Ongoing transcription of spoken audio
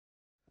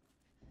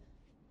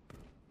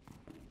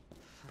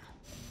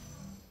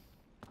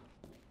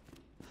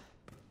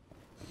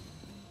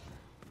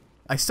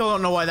I still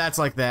don't know why that's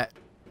like that.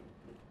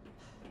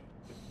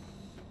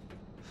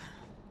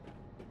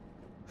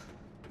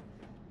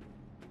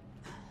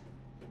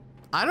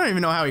 I don't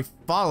even know how he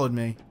followed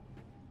me.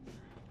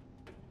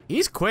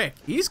 He's quick.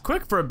 He's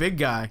quick for a big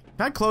guy.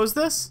 Can I close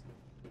this?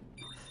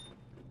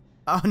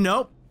 Oh,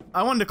 nope.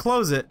 I wanted to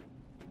close it.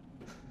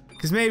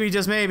 Because maybe,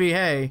 just maybe,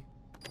 hey.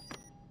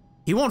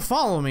 He won't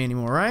follow me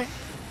anymore, right?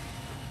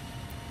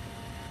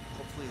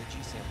 Hopefully the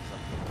G sample's up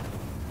there.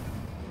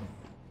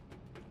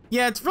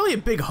 Yeah, it's really a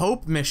big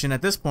hope mission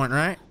at this point,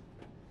 right?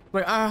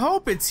 Like, I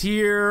hope it's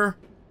here.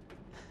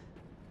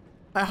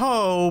 I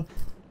hope.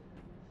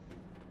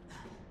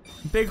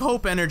 Big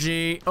hope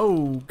energy.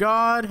 Oh,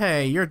 God.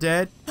 Hey, you're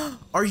dead.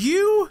 Are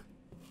you?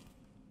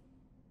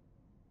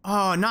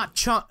 Oh, not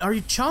Chunk. Are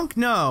you Chunk?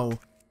 No.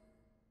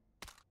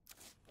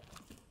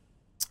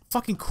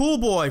 Fucking cool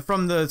boy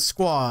from the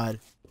squad.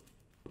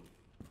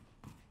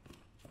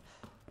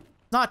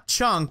 Not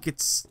Chunk.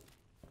 It's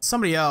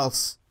somebody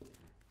else.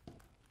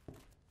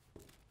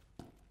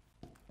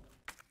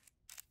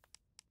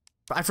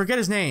 I forget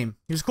his name.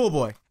 He was a cool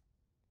boy.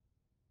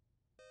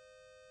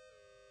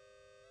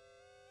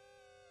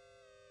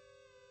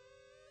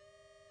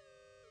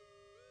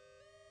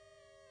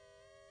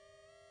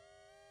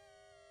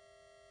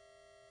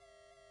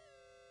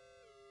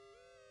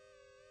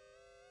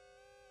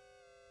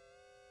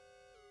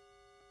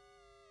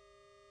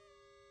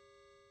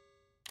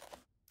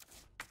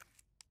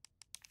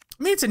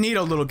 I mean, it's a neat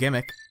old little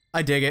gimmick.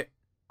 I dig it.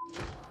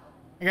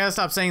 I gotta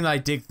stop saying that I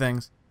dig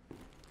things.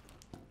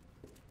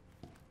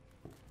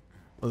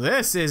 Well,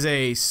 this is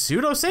a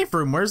pseudo safe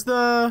room. Where's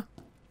the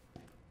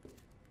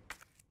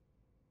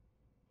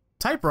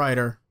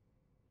typewriter?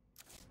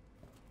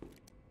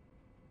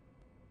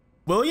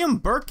 William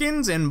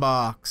Birkin's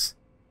inbox.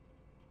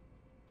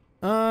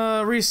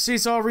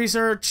 Seesaw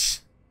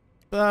research.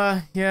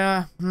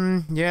 Yeah.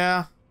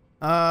 Yeah.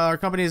 Our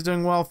company is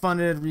doing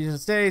well-funded regional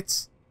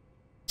states.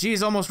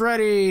 G's almost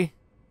ready.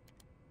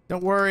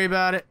 Don't worry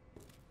about it.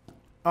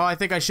 Oh, I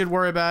think I should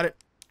worry about it.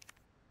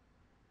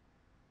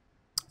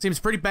 Seems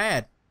pretty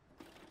bad.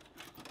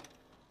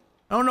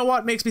 I don't know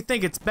what makes me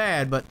think it's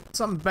bad, but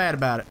something's bad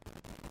about it.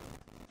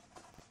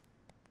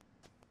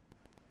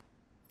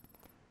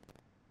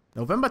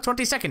 November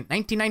 22nd,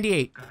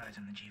 1998. Got eyes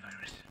on the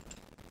G-virus.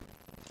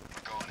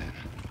 We're going in.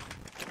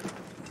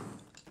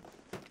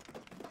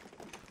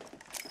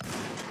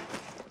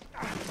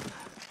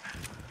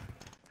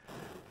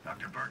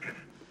 Dr. Birkin,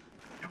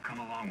 you'll come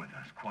along with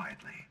us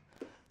quietly.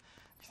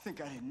 You think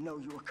I didn't know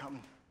you were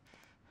coming?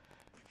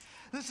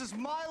 This is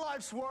my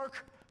life's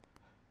work.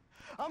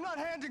 I'm not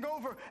handing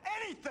over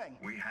anything.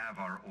 We have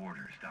our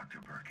orders, Dr.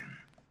 Birkin.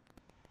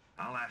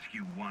 I'll ask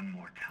you one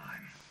more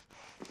time.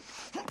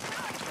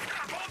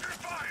 Hold your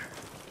fire!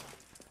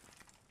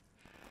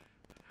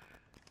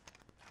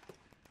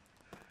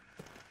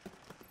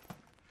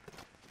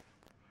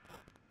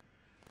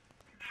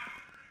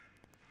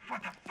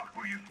 What the fuck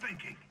were you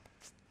thinking?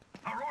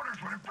 Our orders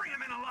were to bring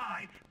him in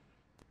alive.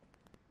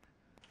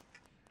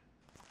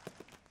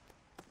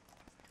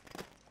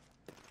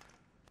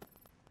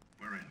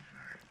 We're in,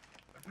 sir.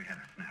 But we had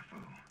a snafu.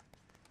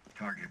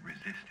 Target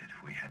resisted.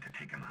 We had to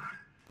take him out.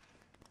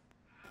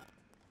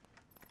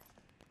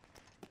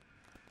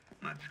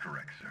 That's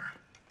correct, sir.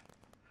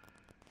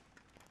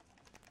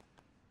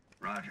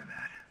 Roger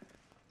that.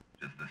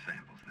 Just the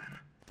samples, then.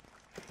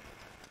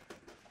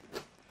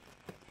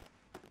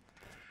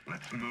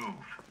 Let's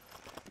move.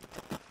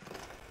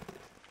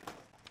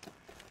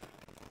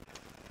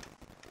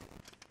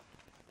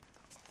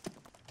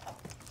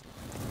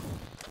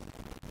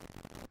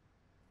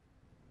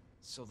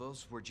 So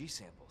those were G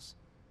samples.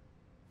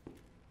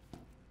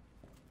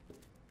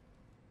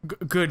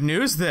 Good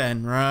news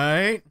then,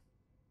 right?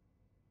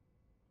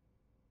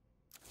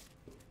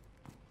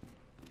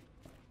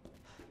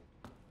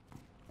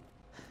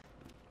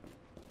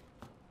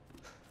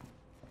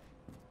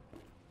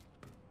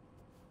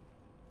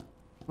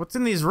 What's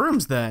in these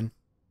rooms then?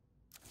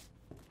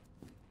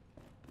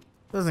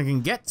 Says I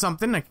can get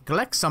something, I can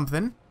collect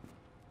something.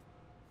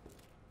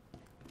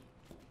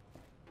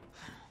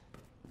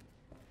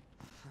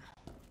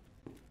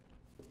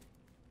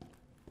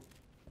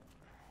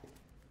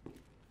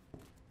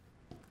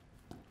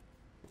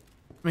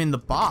 I mean, the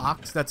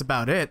box, that's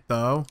about it,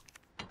 though.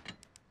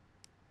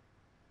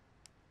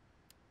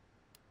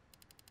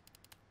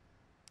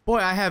 Boy,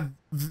 I have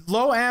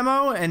low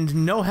ammo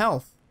and no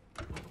health.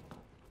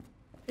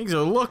 Things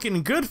are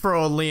looking good for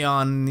old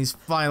Leon in these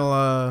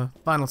final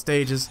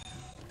stages.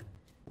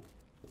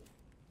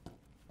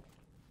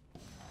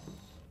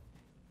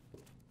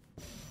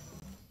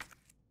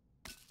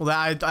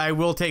 Well, I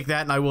will take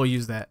that and I will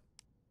use that.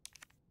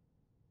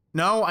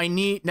 No, I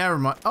need, never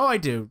mind. Oh, I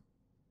do.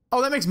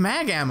 Oh, that makes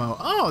mag ammo.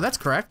 Oh, that's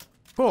correct.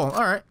 Cool,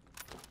 alright.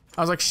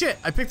 I was like, shit,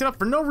 I picked it up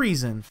for no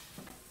reason.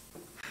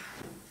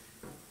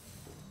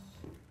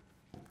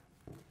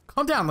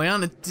 Calm down,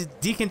 Leon, it's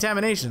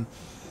decontamination.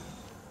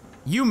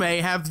 You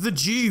may have the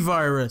G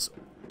virus.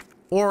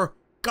 Or,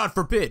 God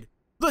forbid,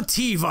 the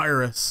T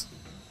virus.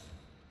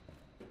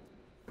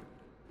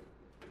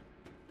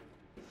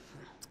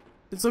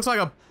 This looks like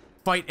a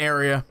fight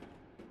area.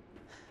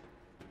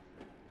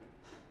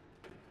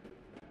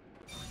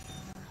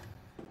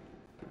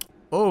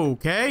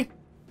 Okay.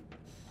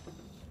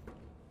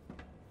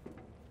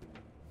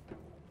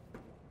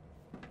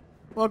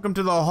 Welcome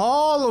to the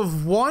Hall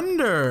of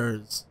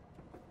Wonders.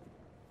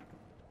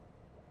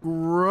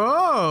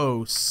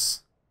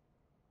 Gross.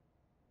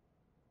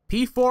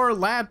 P4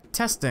 lab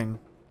testing.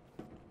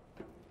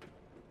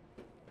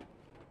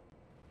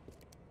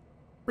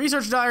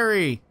 Research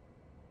diary.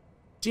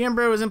 G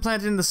embryo was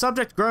implanted in the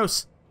subject.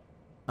 Gross.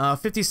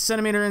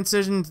 50-centimeter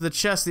incision into the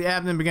chest. The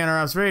abdomen. Began our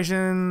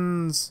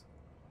observations.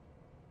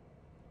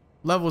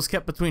 Level was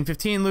kept between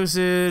 15.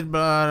 Lucid.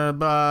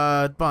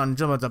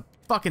 Jumbo. It's a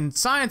fucking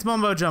science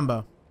mumbo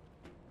jumbo.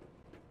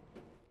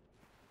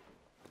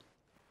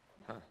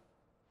 Huh.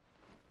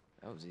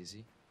 That was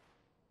easy.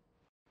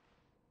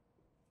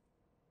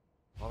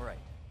 All right.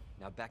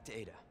 Now back to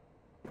Ada.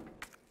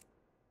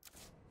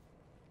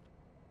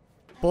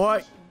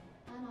 Boy.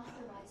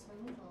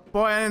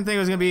 Boy, I didn't think it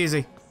was gonna be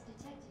easy.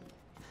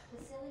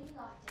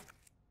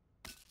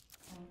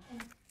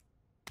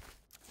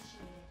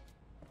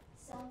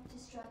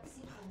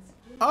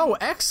 Oh,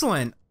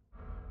 excellent.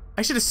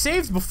 I should have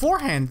saved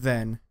beforehand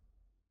then.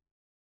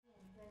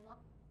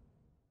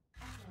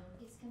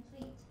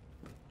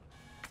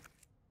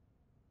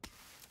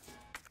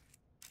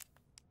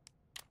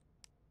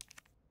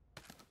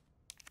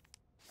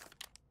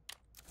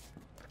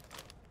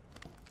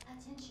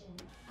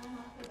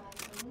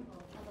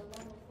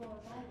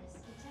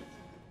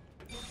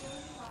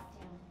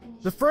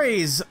 The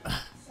phrase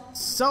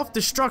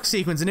self-destruct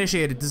sequence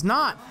initiated does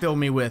not fill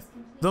me with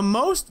the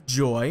most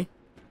joy.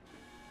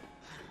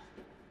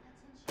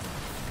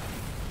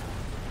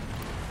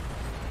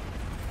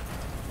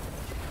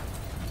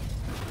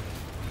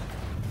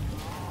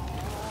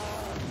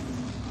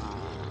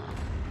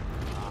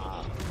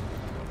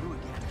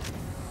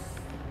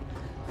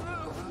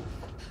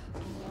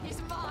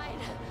 He's mine.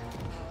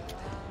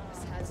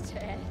 This has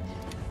to end.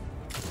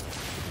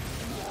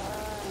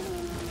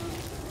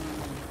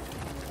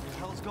 What the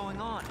hell's going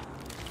on?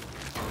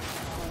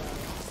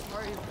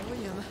 Sorry,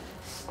 William.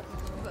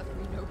 You left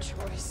me no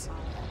choice.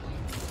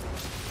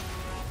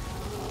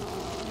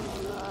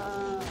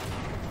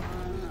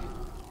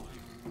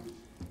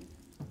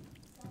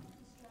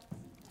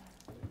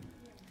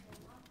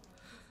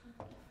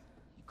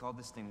 You called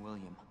this thing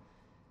William.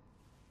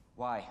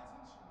 Why?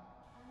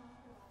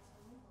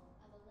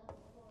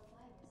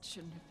 It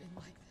shouldn't have been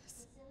like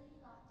this.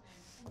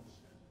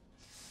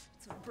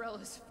 It's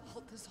Umbrella's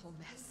fault, this whole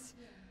mess.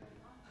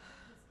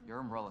 You're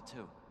Umbrella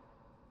too.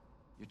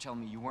 You're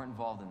telling me you weren't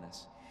involved in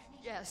this?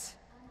 Yes.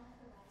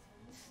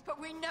 But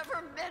we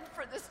never meant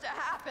for this to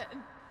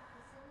happen.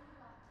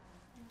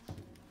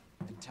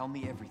 Then tell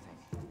me everything.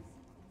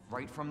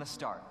 Right from the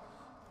start.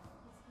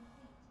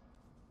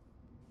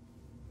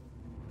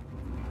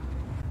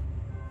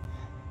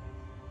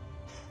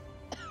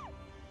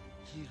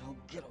 You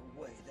don't get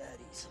away that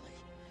easily.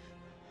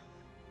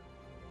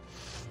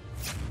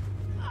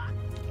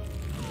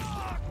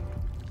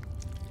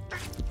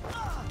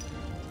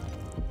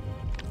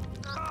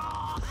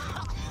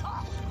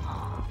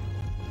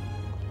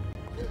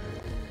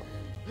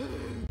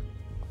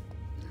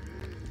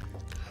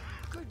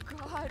 Good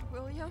God,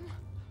 William.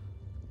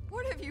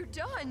 What have you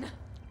done?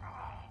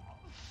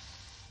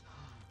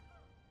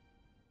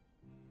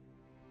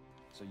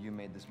 So you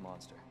made this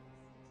monster.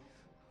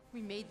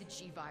 We made the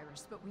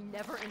G-Virus, but we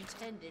never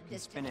intended You can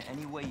this spin it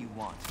any way you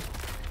want.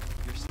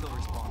 You're still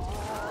responsible.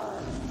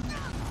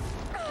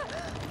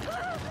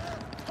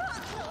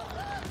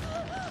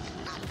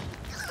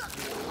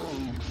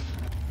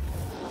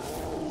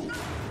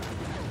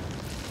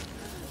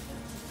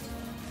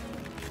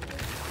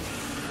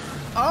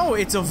 Oh,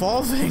 it's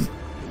evolving.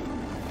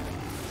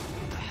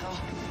 What the hell?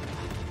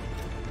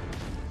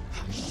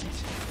 Oh, shit.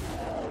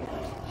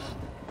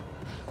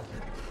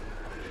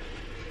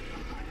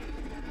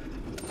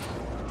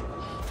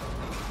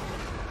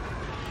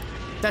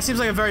 That seems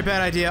like a very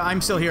bad idea. I'm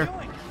still here.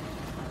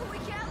 We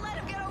can't let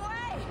him get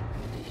away!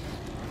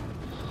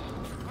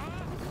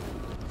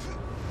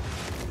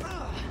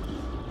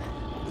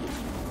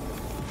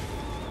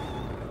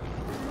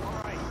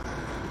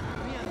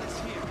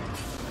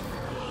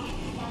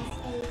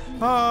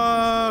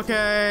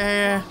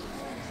 Okay.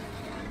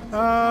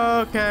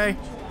 Okay.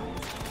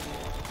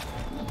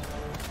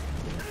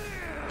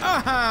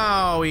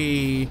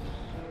 Owie.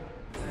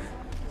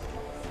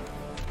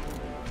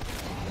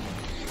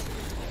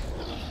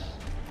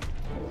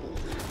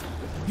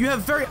 You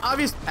have very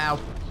obvious. Ow.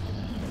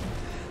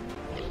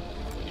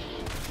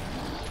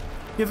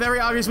 You have very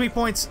obvious weak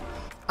points.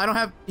 I don't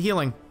have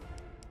healing.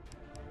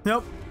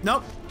 Nope.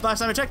 Nope. Last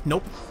time I checked,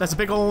 nope. That's a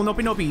big ol'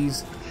 nopey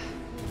nopies.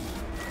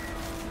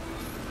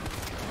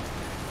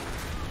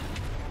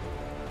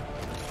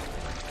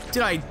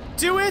 Did I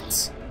do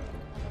it?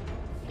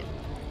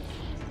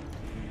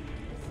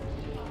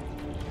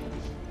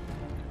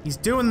 He's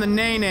doing the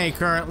nay-nay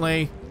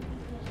currently.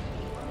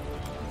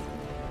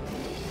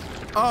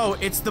 Oh,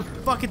 it's the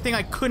fucking thing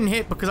I couldn't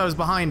hit because I was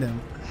behind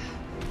him.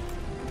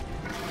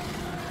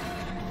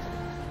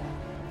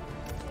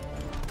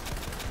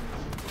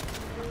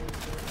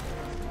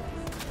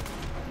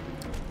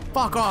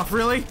 Fuck off,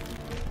 really?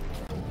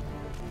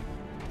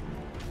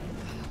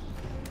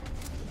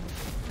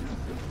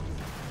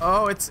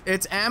 Oh,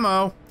 it's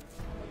ammo.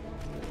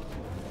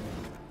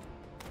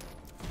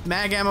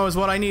 Mag ammo is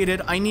what I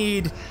needed. I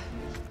need...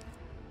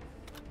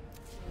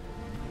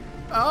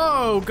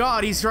 Oh,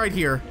 God, he's right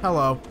here.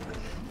 Hello.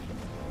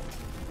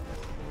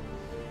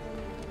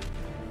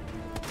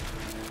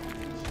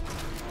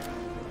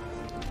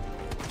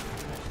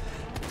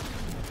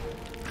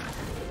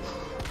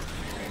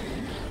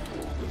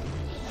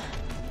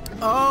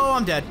 Oh,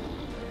 I'm dead.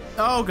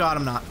 Oh, God,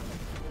 I'm not.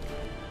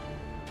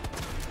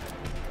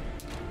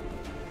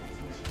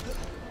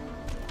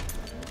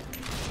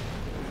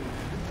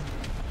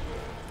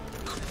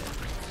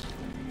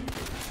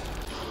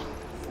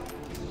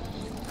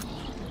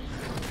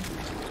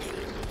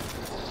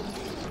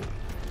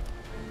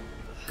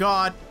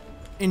 God,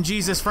 in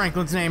Jesus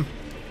Franklin's name.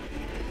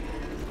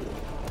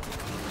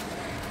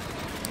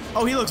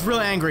 Oh, he looks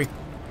really angry.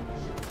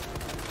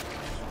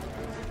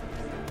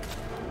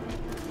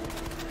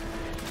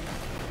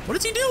 What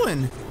is he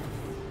doing?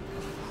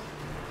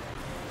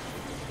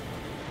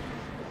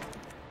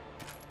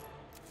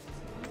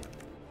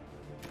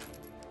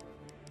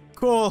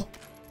 Cool.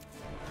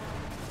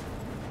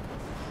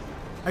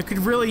 I could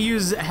really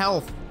use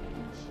health.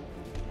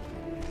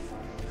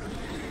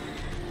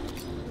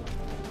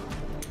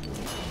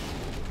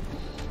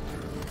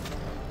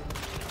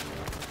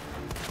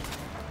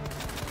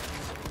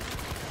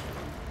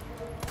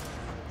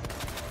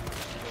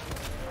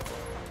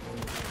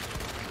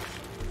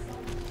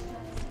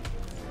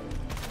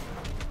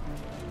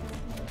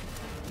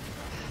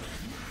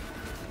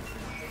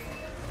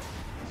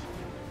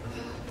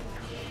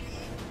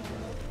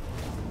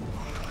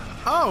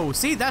 Oh,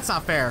 see, that's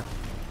not fair.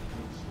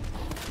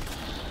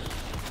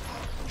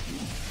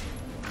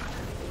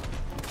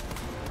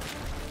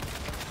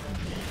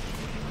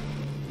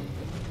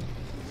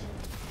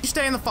 You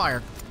stay in the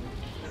fire.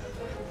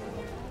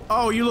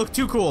 Oh, you look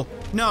too cool.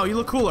 No, you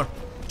look cooler.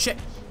 Shit.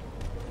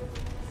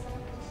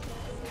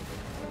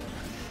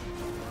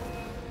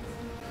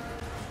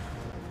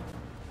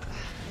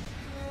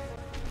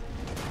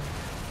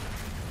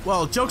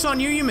 Well, joke's on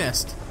you, you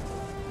missed.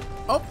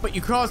 Oh, but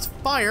you caused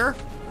fire.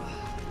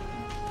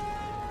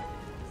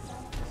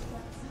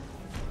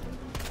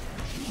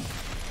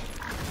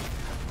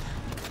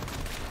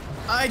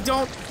 I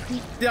don't...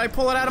 Did I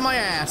pull it out of my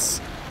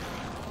ass?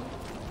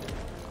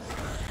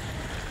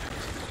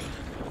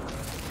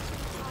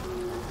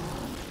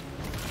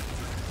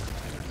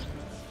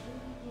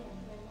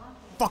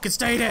 Fucking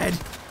stay dead!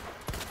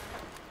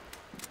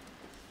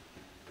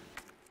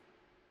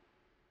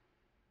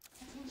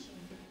 Attention.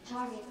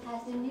 Target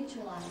has been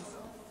neutralized.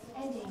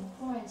 Ending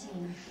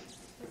quarantine.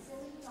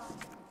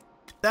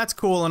 That's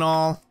cool and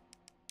all.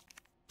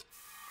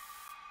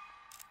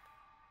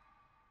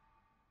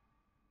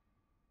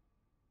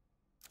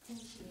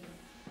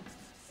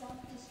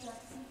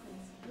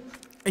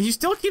 And you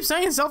still keep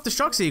saying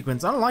self-destruct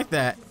sequence. I don't like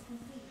that.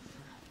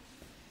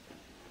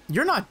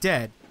 You're not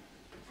dead.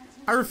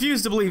 I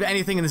refuse to believe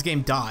anything in this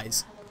game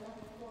dies.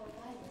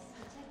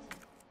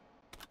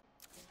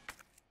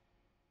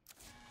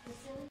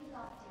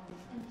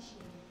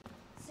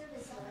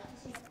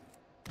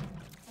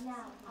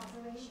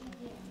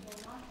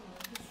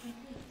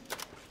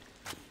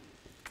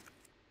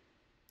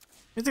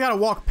 You just gotta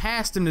walk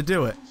past him to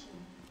do it.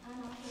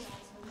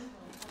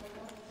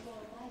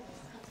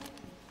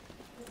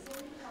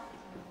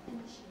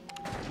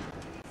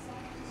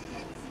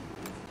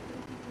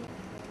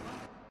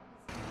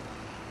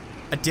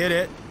 I did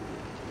it.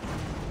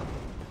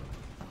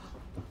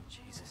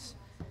 Jesus.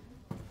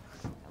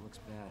 That looks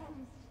bad.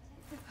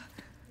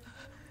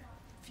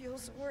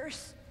 Feels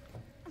worse.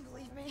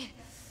 Believe me.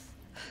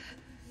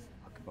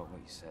 Talk about what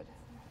you said.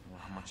 I know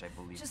how much I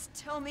believe. Just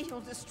tell me you'll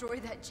destroy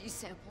that G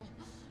sample.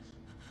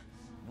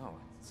 No,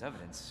 it's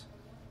evidence.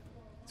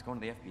 It's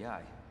going to the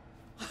FBI.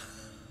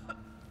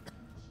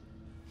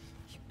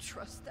 You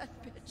trust that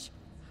bitch?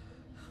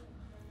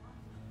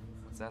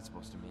 What's that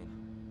supposed to mean?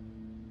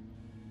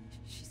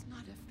 She's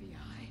not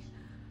FBI.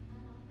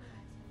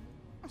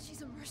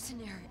 She's a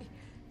mercenary.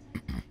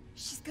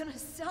 She's gonna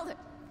sell it.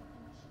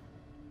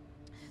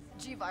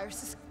 The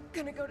G-Virus is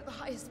gonna go to the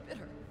highest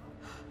bidder.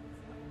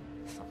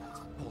 That's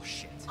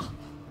bullshit.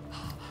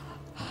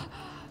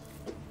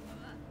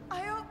 I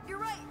hope you're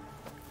right.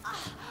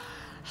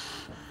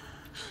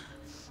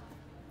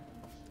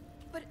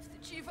 But if the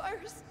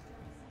G-Virus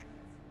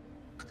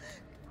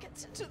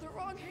gets into the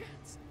wrong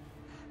hands...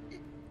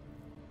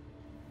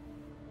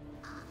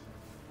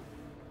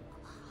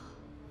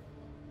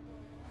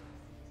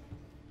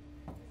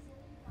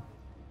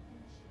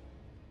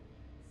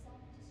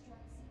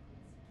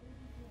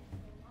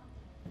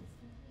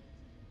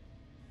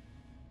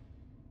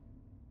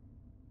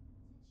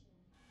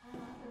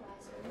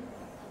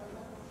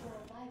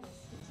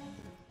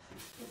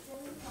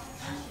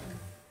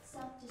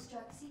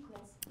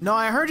 No,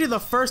 I heard you the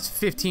first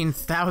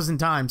 15,000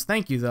 times.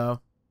 Thank you,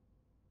 though.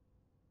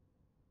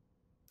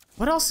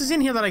 What else is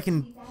in here that I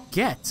can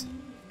get?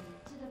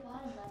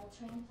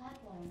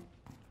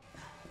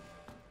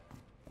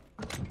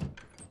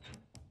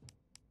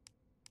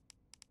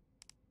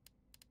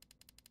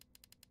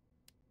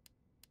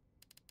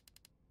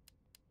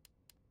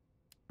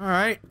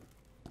 Alright.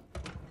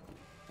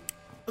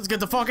 Let's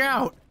get the fuck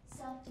out.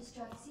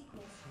 Self-destruct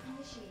sequence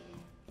initiated.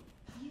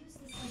 Use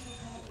the central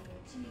elevator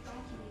to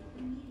evacuate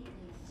immediately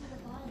to the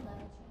bottom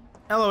level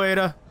train.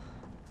 Elevator.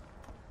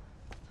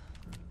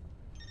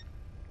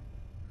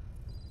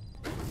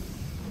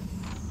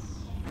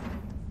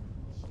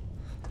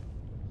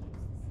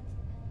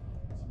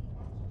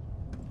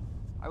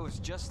 I was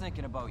just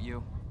thinking about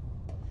you.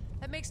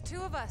 That makes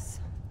two of us.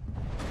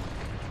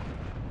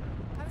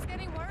 I was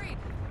getting worried.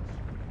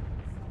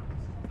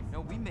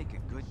 No, we make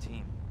a good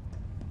team.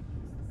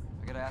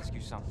 I gotta ask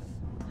you something.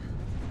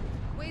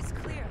 Way's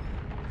clear.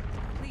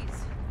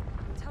 Please,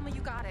 tell me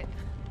you got it.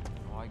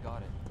 Oh, I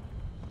got it.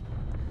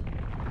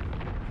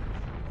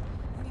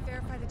 Let me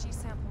verify the G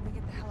sample and we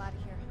get the hell out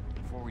of here.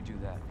 Before we do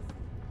that,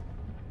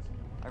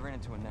 I ran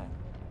into Annette.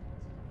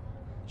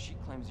 She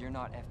claims you're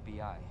not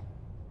FBI.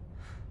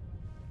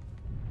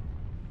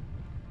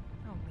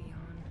 Oh,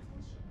 Leon.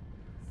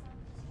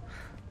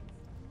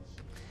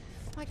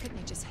 Why couldn't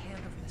you just hand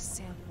over the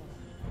sample?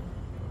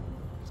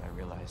 As I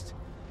realized,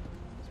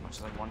 as much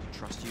as I wanted to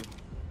trust you,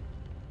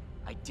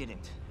 I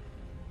didn't.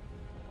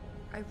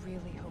 I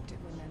really hoped it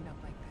wouldn't end up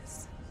like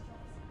this.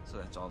 So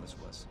that's all this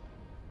was.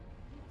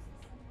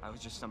 I was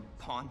just some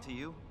pawn to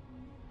you,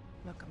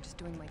 Look, I'm just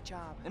doing my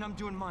job. and I'm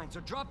doing mine, so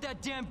drop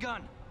that damn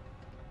gun!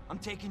 I'm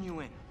taking you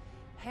in.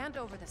 Hand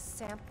over the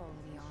sample,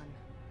 Leon.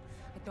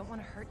 I don't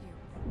want to hurt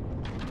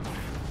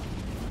you.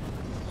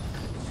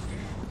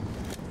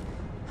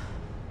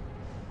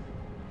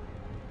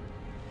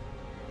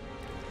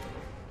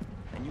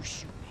 And you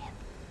shoot me.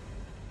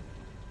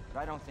 But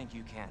I don't think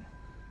you can.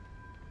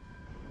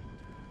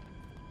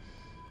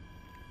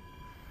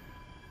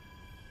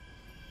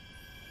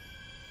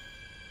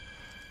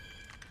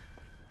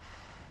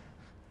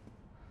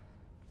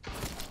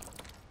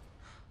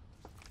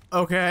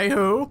 Okay,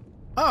 who?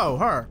 Oh,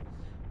 her.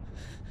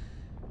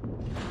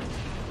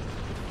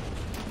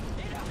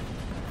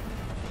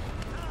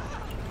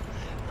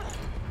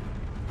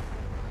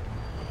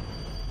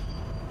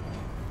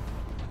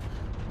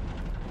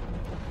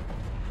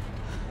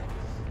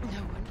 No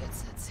one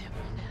gets that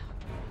sample now.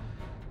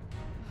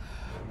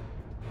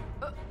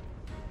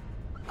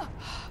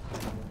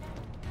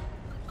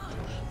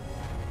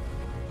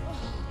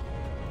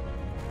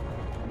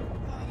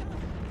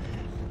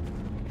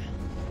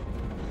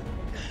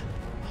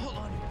 Hold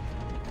on.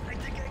 I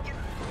think I can.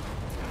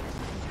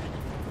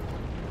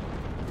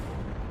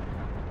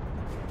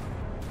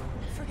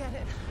 Forget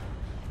it.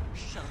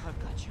 Shut up, I've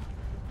got you.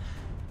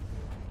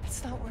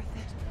 It's not worth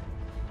it.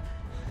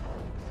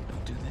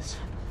 Don't do this.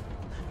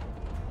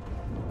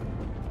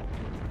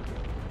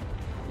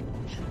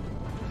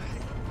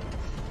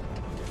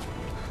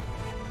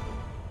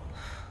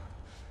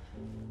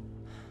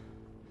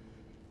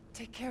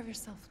 Take care of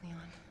yourself, Leon.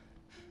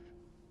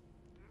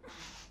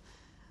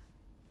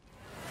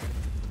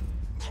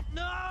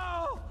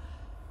 No!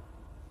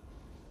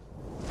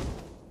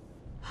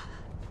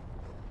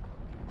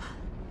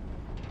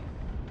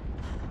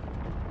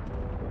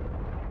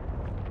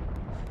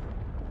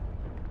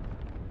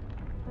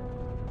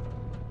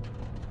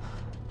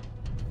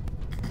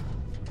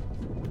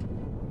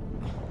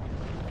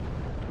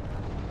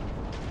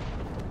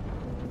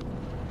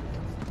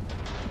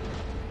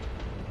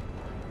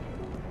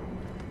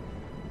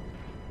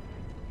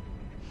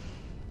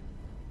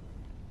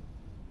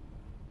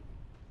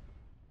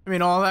 I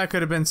mean, all that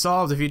could have been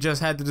solved if you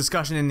just had the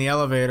discussion in the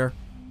elevator.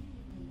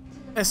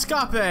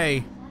 Escape!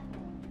 I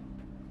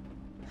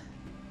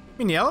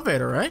mean, the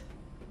elevator, right?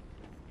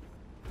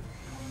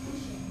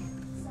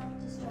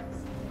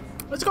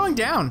 It's going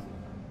down.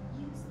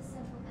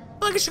 I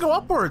feel like it should go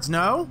upwards,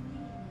 no?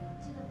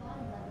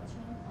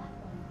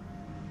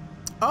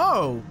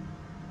 Oh.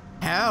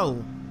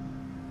 Hell.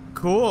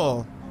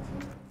 Cool.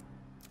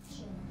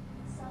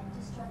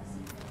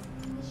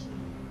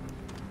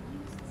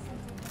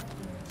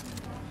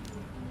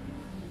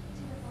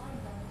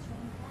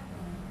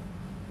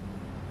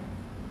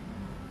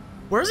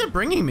 Where's it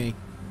bringing me?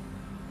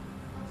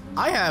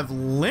 I have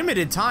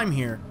limited time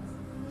here.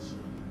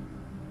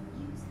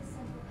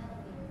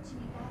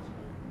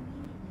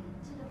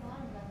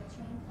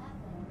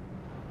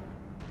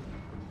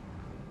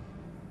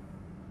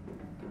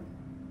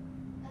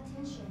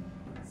 Attention,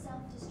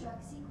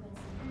 self-destruct sequence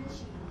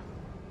initiated.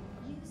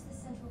 Use the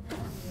central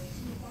elevator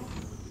to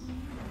evacuate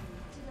immediately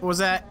to the What was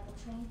that? bottom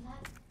level train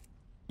platform.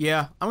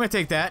 Yeah, I'm gonna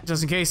take that,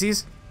 just in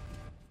cases.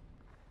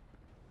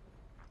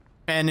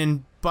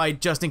 And by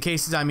just in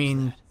cases, I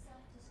mean...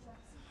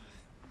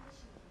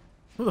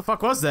 Who the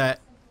fuck was that?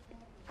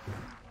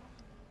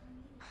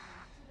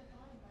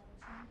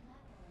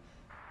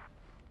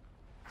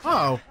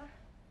 Oh.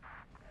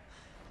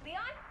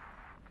 Leon?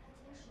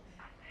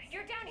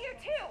 You're down here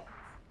too!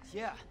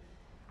 Yeah,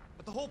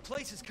 but the whole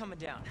place is coming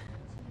down.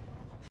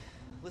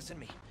 Listen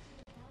to me.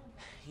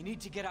 You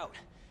need to get out.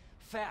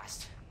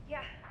 Fast.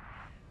 Yeah.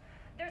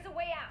 There's a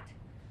way out.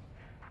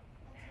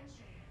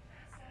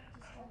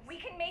 We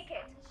can make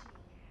it.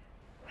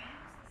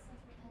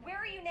 Where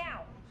are you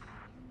now?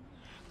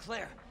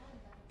 Claire,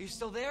 are you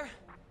still there?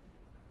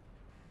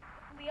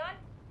 Leon?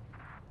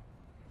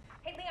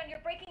 you're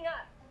breaking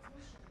up.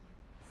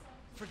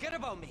 Forget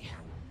about me.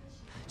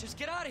 Just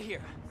get out of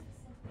here.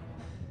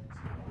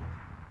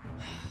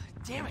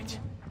 Damn it.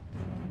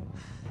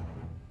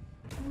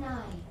 9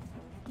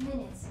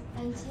 minutes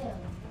until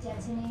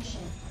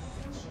detonation.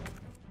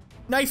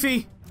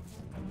 Knifey!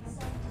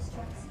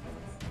 Self-destruct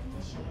sequence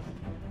initiated.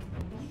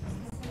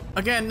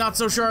 Again, not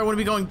so sure I want to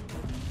be going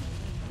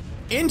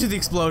into the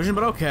explosion,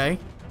 but okay.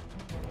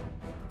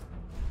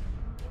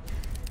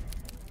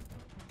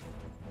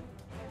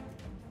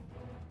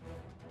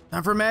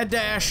 Time for a mad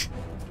dash.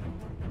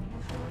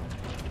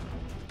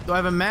 Do I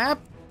have a map?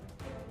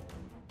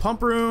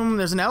 Pump room,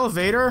 there's an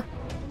elevator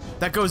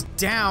that goes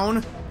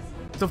down.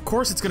 So of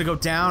course it's gonna go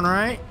down,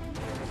 right?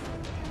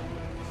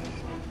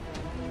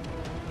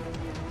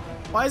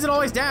 Why is it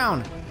always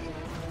down?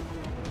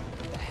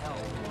 What the hell?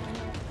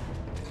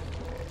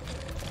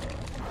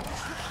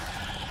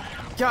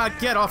 God,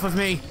 get off of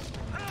me.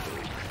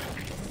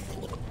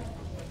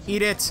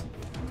 Eat it.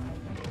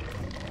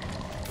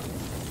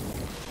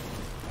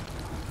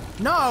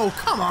 No,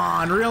 come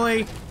on,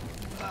 really?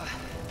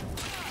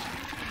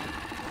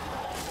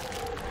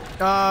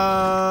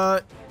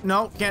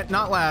 No, can't,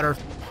 not ladder.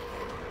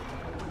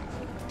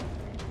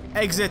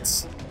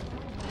 Exits.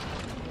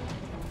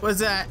 What's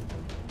that?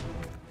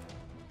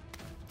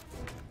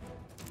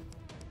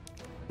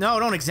 No,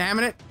 don't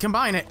examine it.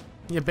 Combine it.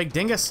 You big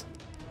dingus.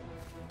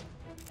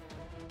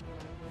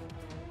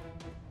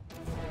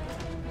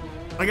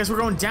 I guess we're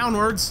going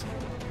downwards.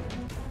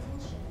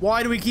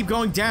 Why do we keep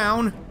going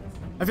down?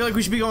 I feel like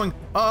we should be going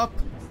up.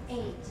 8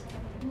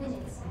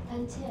 minutes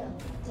until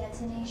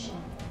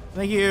detonation.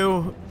 Thank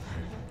you.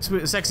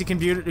 Sexy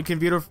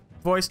computer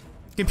voice.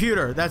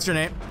 Computer, that's your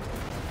name.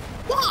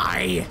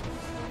 Why? Is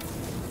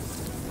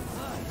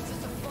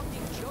this a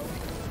fucking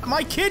joke?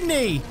 My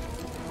kidney!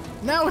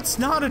 Now it's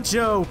not a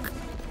joke.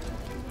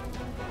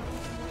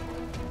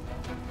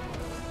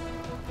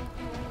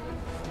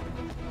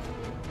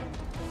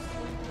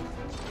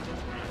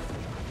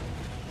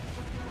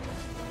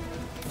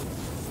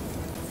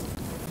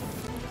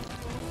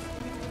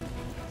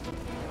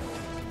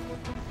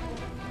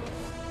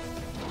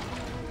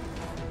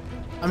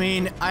 I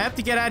mean, I have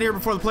to get out of here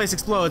before the place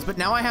explodes, but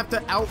now I have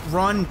to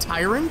outrun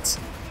Tyrant?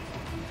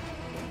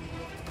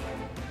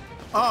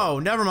 Oh,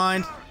 never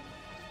mind.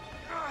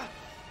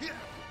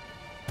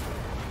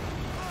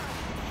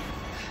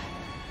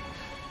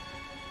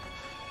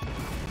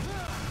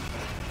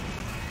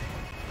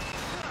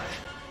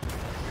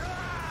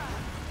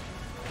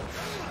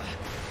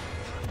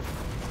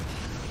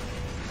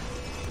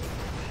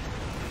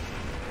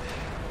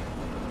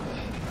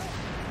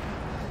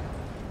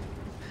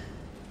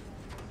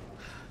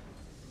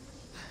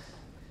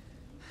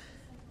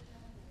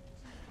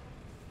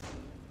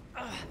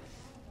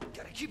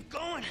 Gotta keep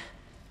going.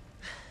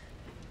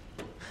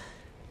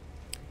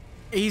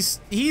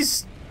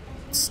 He's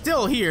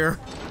still here,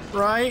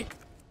 right?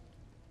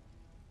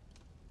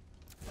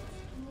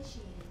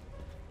 Initiated.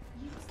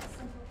 Use the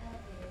central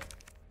elevator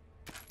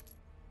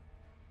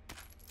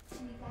to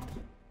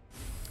evacuate.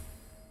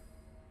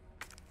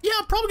 Yeah,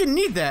 I'm probably gonna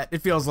need that,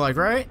 it feels like,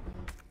 right?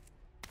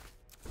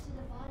 To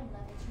the bottom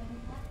level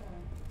train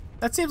platform.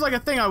 That seems like a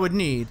thing I would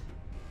need.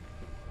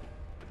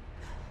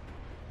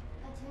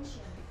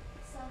 Attention.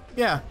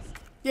 Self-destruct.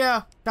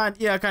 Yeah,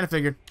 I kind of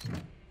figured.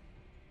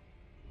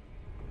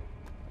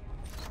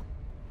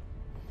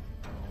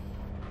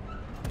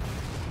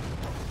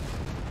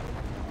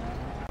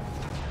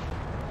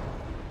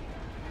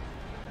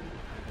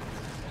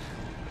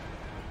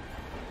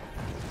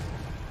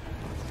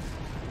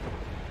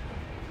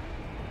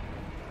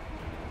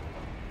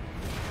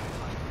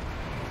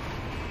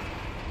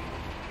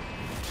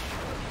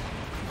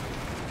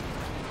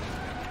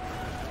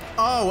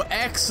 Oh,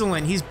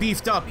 excellent. He's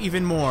beefed up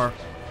even more.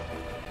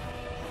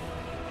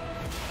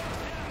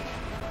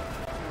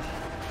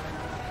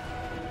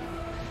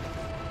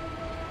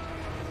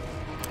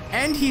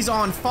 And he's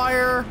on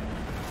fire.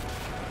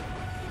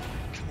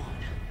 Come on.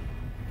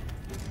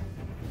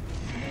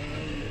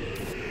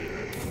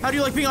 How do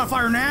you like being on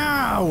fire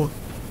now?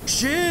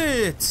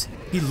 Shit.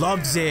 He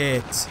loves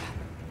it.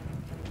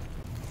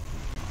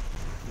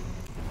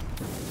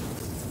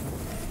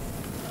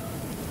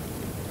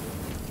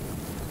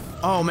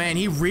 Oh man,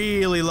 he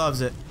really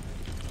loves it.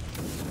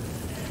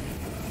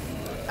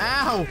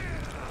 Ow!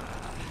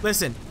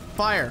 Listen,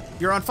 fire.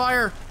 You're on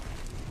fire.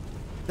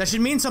 That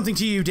should mean something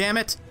to you, damn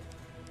it.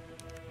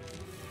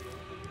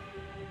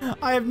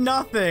 I have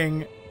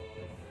nothing.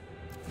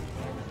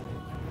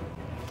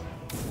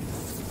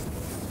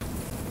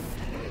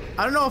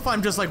 I don't know if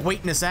I'm just like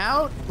waiting this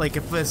out, like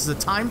if this is a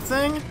time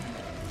thing.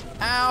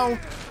 Ow.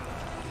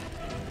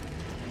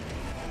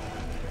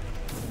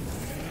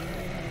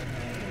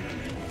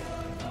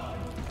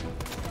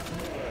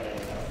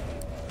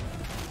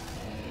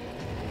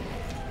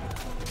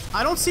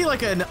 I don't see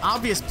like an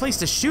obvious place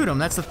to shoot him,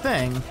 that's the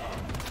thing.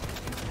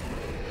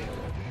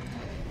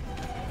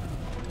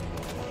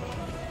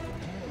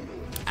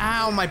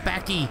 Ow, my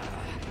backy.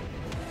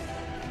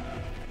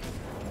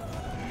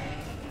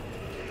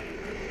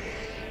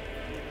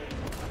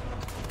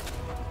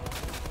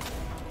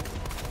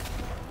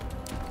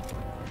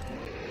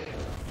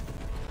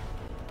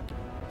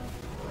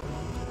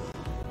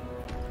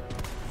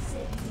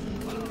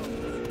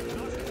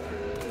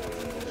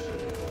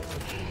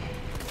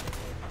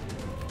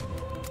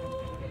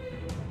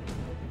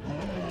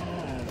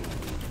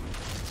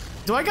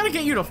 Do I gotta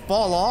get you to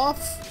fall off?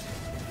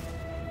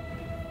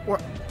 Or...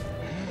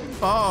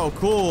 Oh,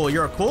 cool.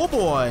 You're a cool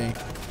boy.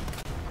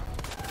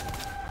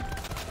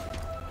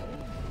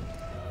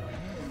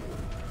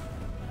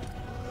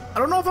 I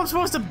don't know if I'm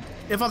supposed to...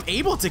 If I'm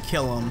able to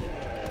kill him.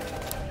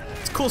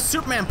 It's a cool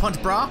Superman punch,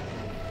 brah.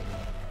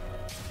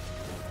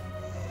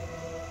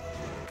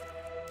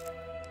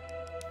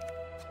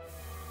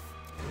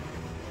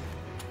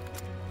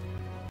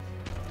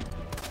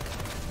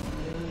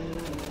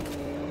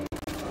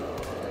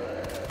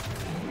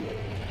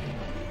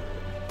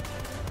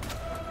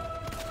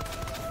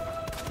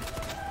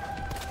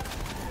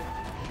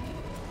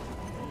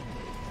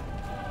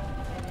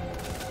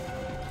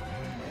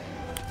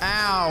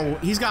 Ow,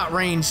 he's got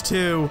range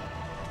too.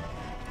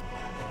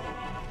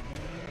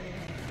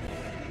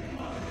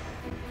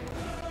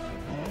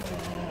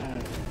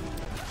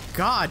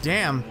 God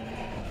damn.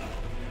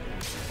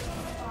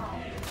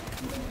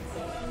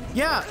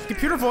 Yeah,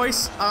 computer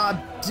voice,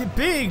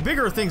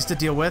 bigger things to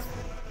deal with.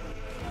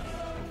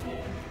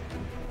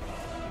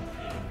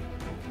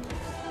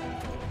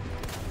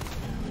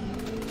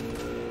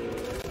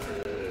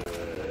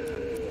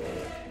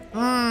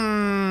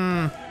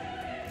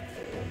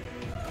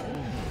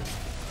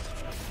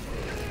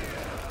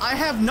 I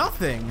have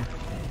nothing.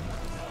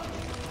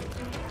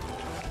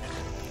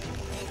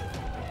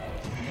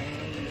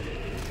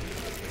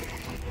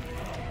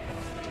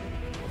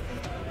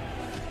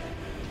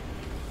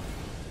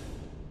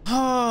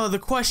 Oh, the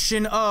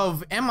question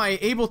of, am I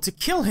able to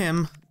kill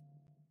him?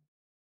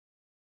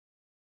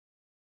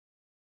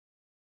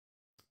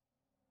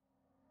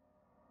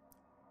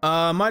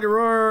 Mighty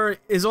Roar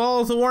is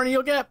all the warning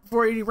you'll get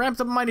before he ramps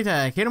up a mighty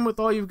attack. Hit him with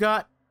all you've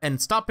got and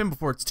stop him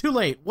before it's too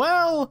late.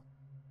 Well,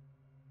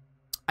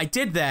 I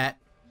did that,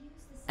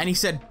 and he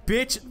said,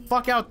 bitch,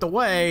 fuck out the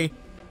way.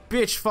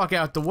 Bitch, fuck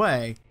out the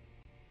way.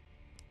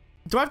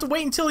 Do I have to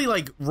wait until he,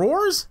 like,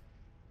 roars?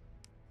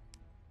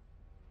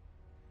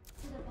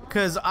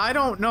 Because I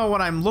don't know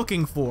what I'm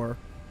looking for.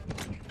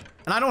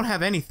 And I don't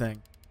have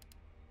anything.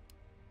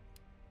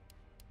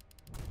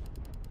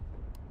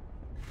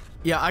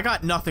 Yeah, I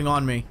got nothing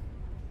on me.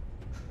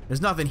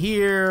 There's nothing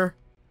here.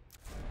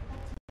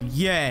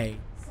 Yay.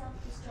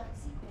 Self-destruct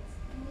sequence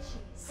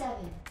initiate. 7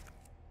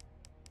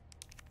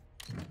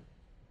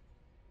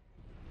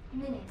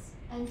 minutes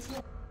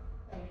until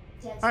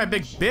Alright,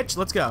 big bitch,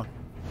 let's go.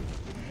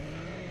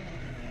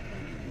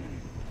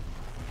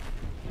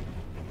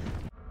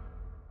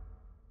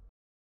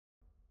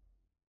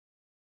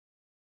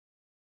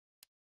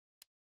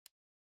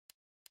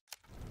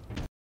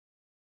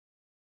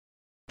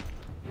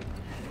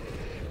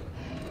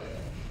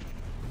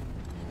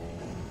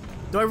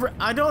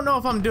 I don't know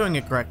if I'm doing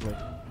it correctly.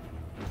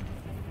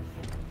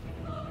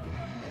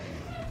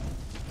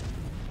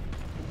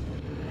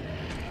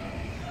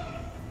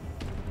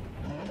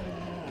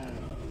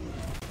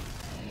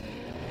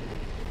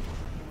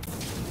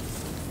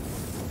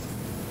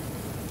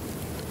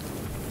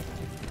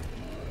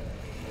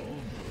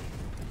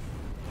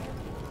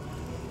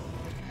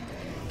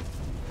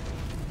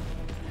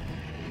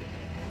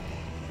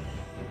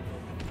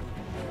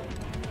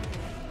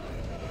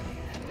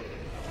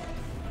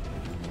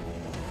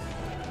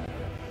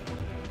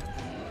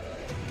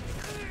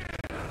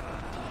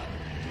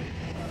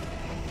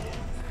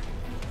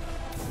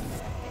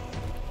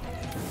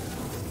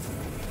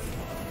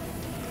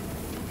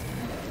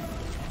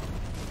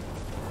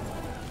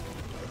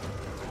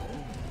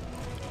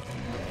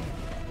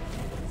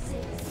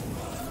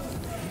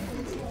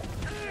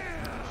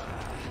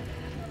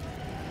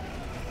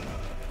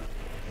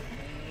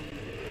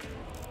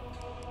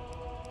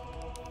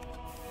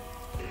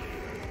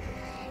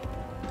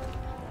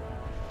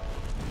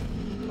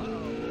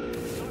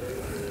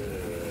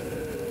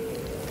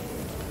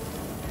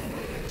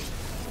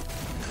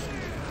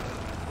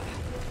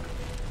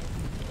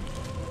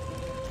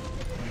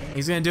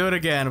 He's gonna do it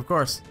again, of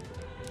course.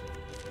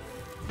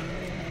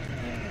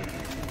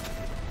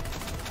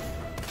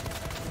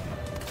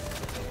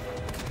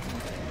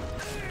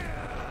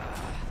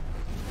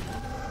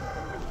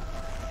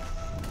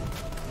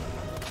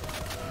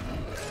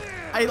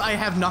 I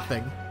have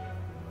nothing.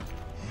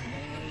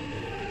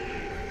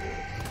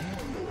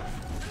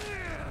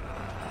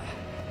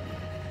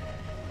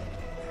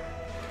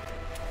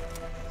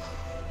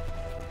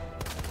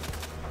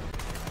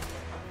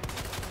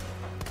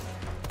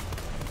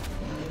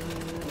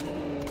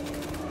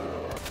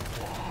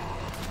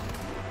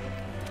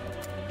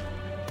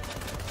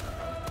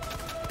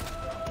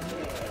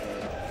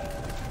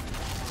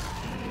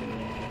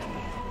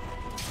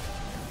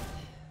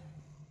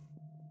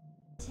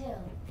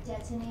 till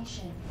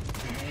detonation.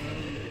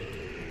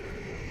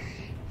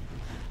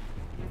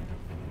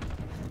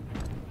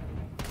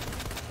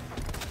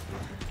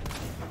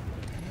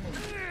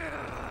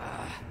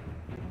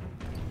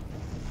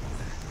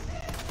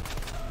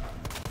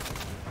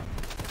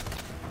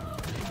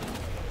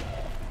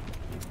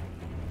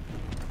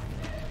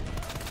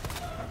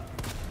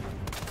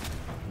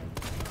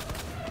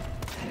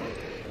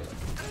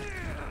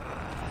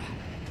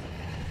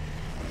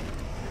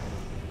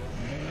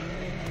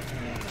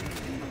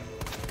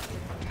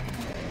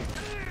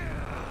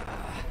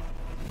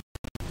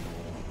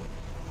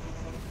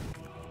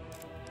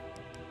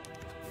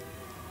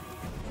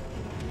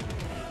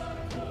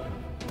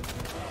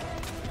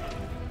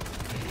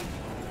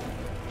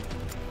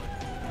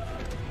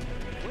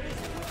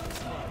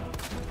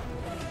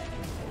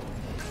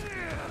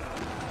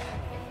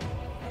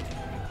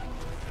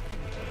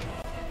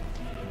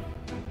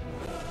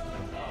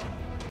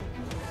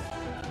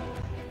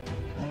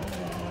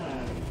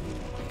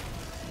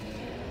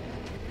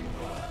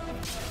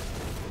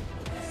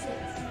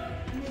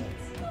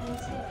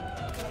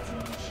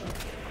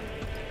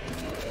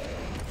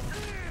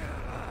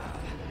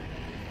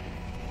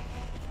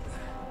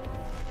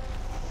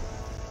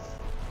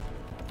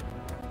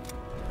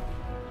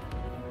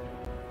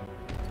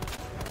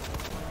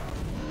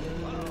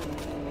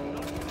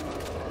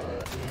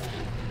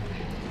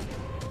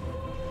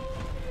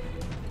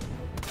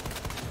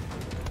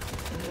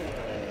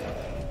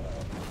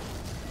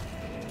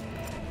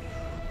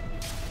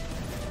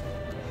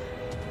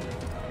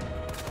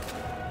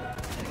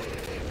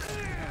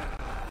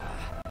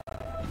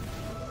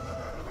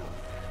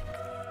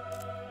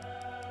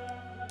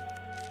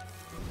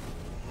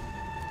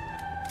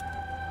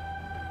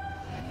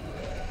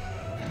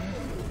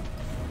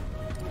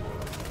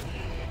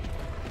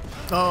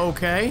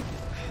 Okay.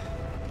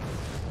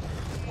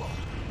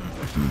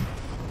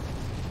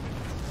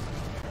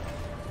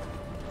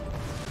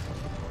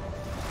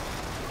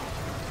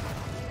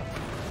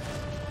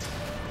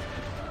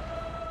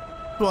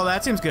 Well,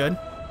 that seems good.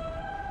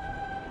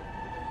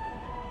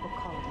 We'll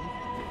call it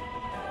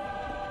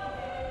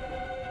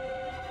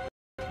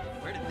even.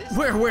 Where did this?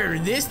 Where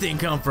did this thing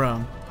come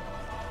from?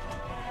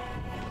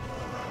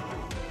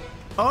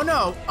 Oh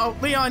no! Oh,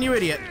 Leon, you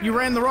idiot! You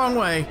ran the wrong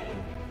way.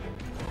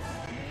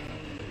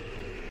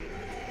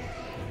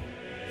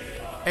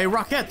 A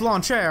rocket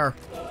launcher.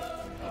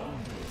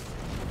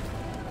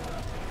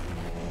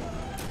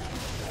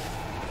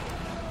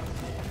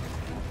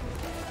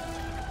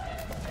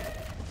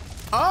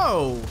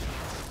 Oh!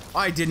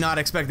 I did not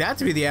expect that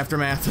to be the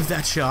aftermath of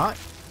that shot.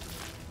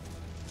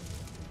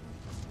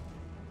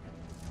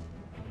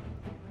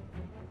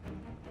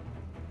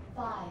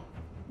 5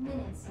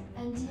 minutes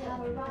until you have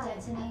arrived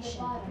at the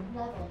bottom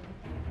level.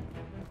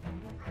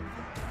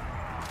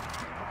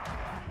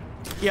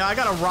 Yeah, I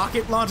got a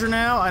rocket launcher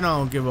now. I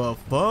don't give a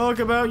fuck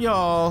about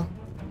y'all.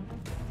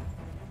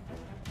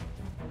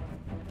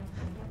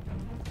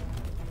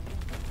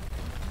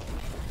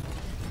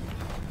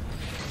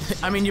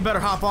 I mean, you better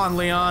hop on,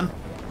 Leon.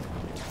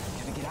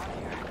 Gotta get out of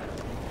here.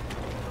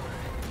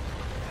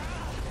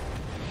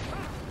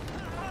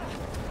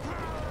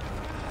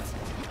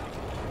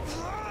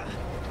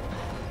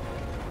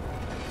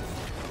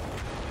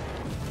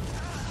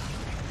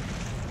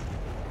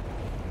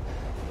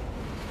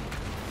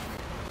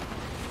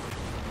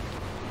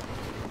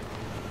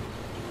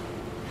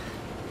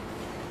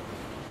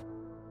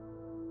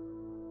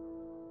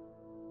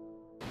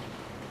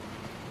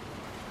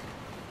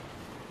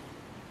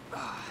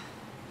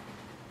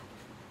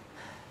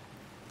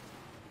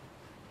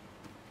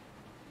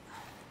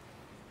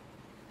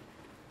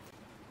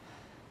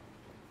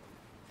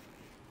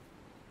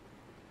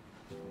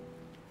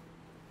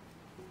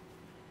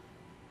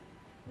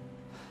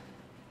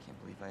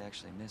 Can't believe I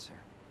actually miss her.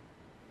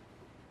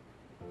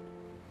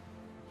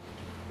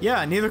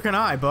 Yeah, neither can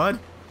I, bud.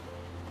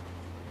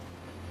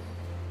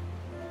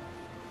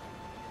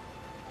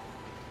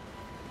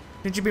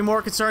 Shouldn't you be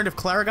more concerned if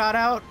Claire got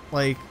out?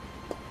 Like...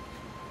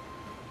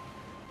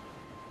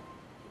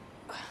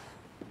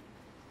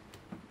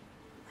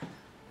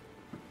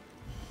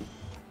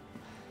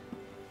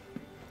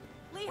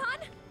 Leon?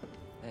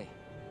 Hey,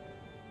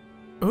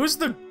 Who's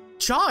the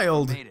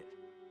child? made it.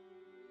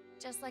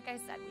 Just like I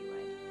said we would.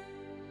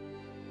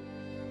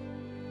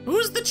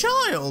 Who's the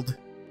child?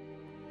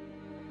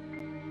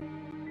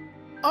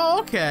 Oh,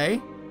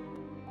 okay.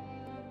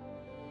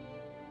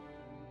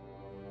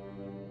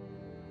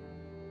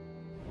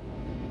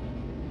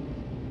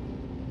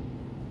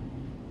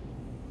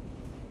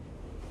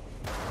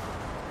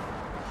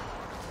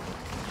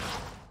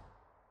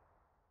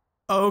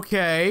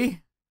 Okay.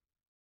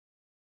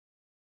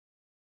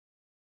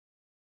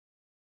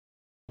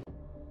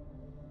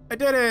 I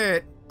did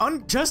it!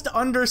 Just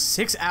under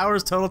 6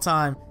 hours total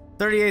time.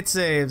 38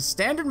 saves.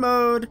 Standard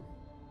mode.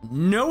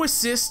 No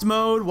assist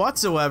mode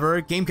whatsoever.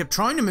 Game kept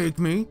trying to make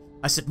me.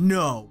 I said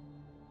no.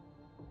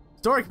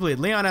 Story complete.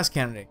 Leon S.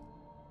 Kennedy.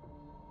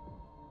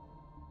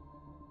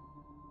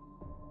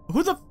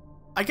 Who the...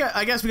 I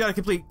guess we gotta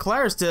complete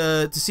Claire's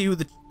to see who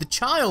the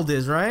child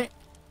is, right?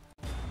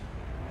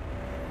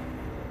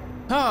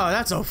 Oh,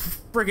 that's a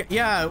friggin'...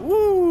 Yeah,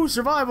 woo!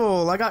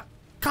 Survival! I got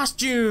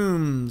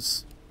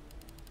costumes!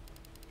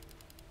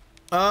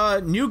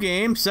 New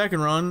game,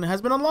 second run,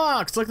 has been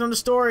unlocked. Select on the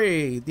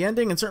story. The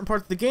ending and certain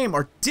parts of the game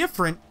are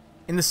different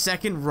in the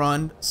second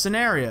run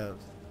scenarios.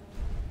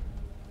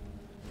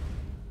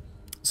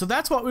 So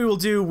that's what we will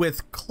do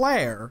with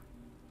Claire.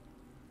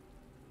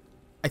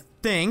 I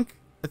think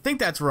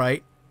that's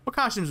right. What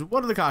costumes?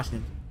 What are the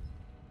costumes?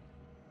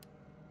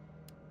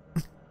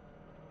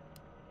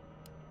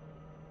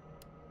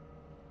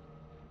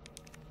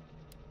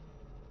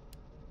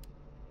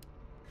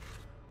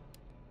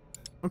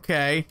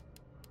 Okay.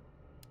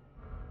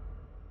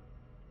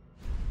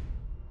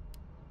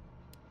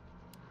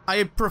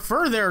 I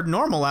prefer their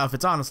normal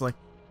outfits, honestly.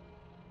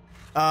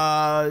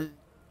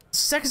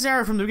 Second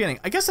scenario from the beginning.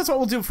 I guess that's what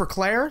we'll do for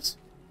Claire's,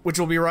 which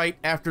will be right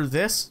after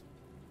this,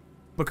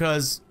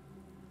 because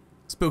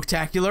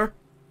spooktacular.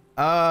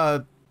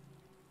 No,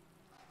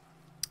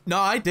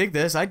 I dig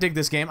this. I dig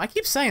this game. I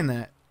keep saying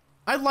that.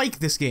 I like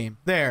this game.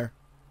 There.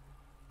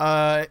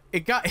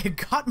 It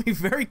got me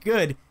very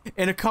good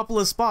in a couple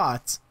of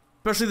spots,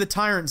 especially the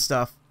tyrant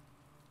stuff.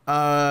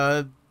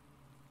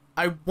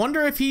 I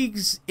wonder if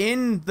he's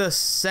in the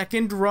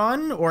second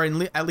run, or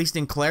at least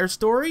in Claire's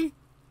story.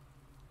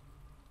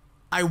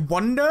 I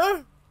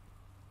wonder.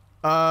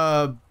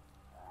 No,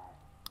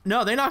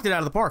 they knocked it out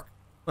of the park.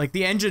 Like,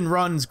 the engine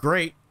runs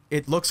great.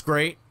 It looks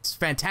great. It's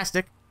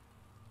fantastic.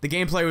 The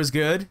gameplay was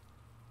good,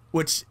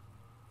 which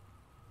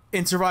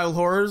in survival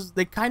horrors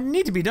they kind of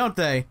need to be, don't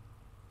they?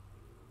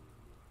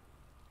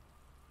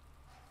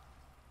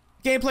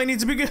 Gameplay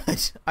needs to be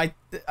good.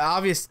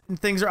 Obvious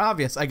things are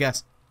obvious, I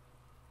guess.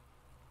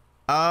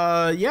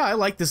 Yeah, I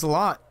like this a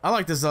lot. I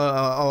like this a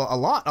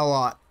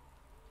lot.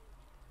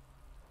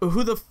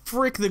 who the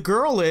frick the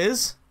girl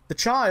is, the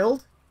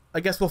child. I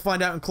guess we'll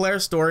find out in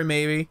Claire's story,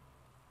 maybe.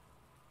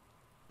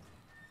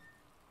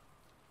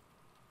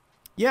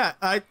 Yeah,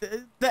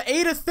 the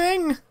Ada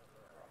thing.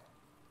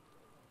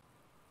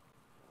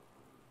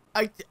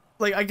 Like,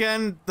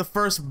 again, the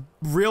first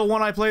real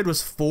one I played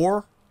was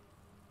 4.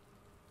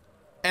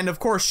 And of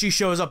course she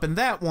shows up in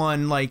that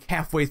one, like,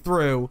 halfway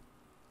through.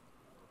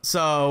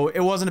 So,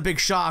 it wasn't a big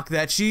shock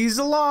that she's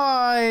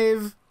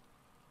alive.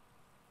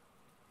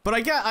 But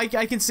I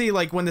can see,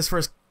 like, when this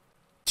first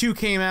 2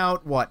 came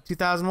out, what,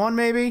 2001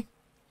 maybe?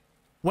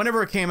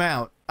 Whenever it came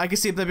out, I could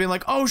see them being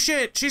like, oh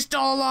shit, she's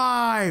still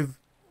alive!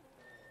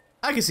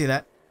 I can see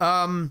that.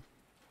 I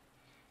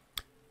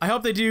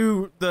hope they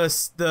do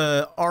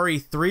the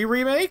RE3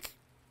 remake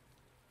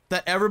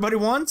that everybody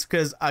wants,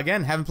 because,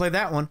 again, haven't played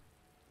that one.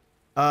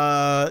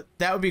 That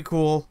would be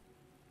cool.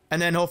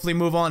 And then hopefully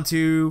move on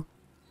to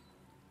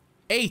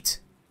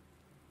 8.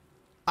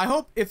 I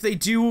hope if they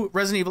do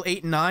Resident Evil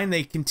 8 and 9,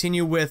 they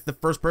continue with the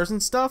first-person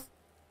stuff,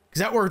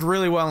 because that worked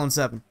really well in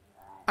 7.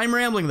 I'm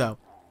rambling, though.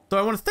 So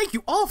I want to thank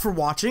you all for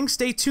watching.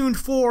 Stay tuned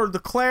for the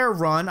Claire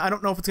run. I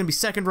don't know if it's going to be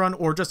second run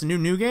or just a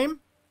new game.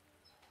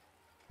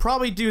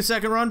 Probably do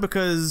second run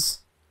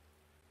because...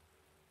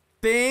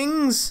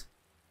 Things.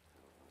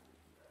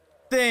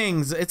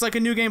 It's like a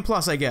new game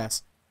plus, I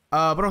guess. But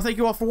I want to thank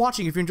you all for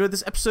watching. If you enjoyed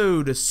this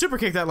episode, super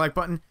kick that like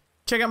button.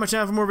 Check out my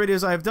channel for more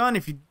videos I have done.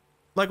 If you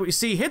like what you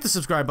see, hit the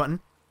subscribe button.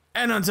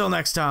 And until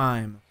next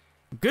time,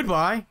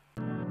 goodbye.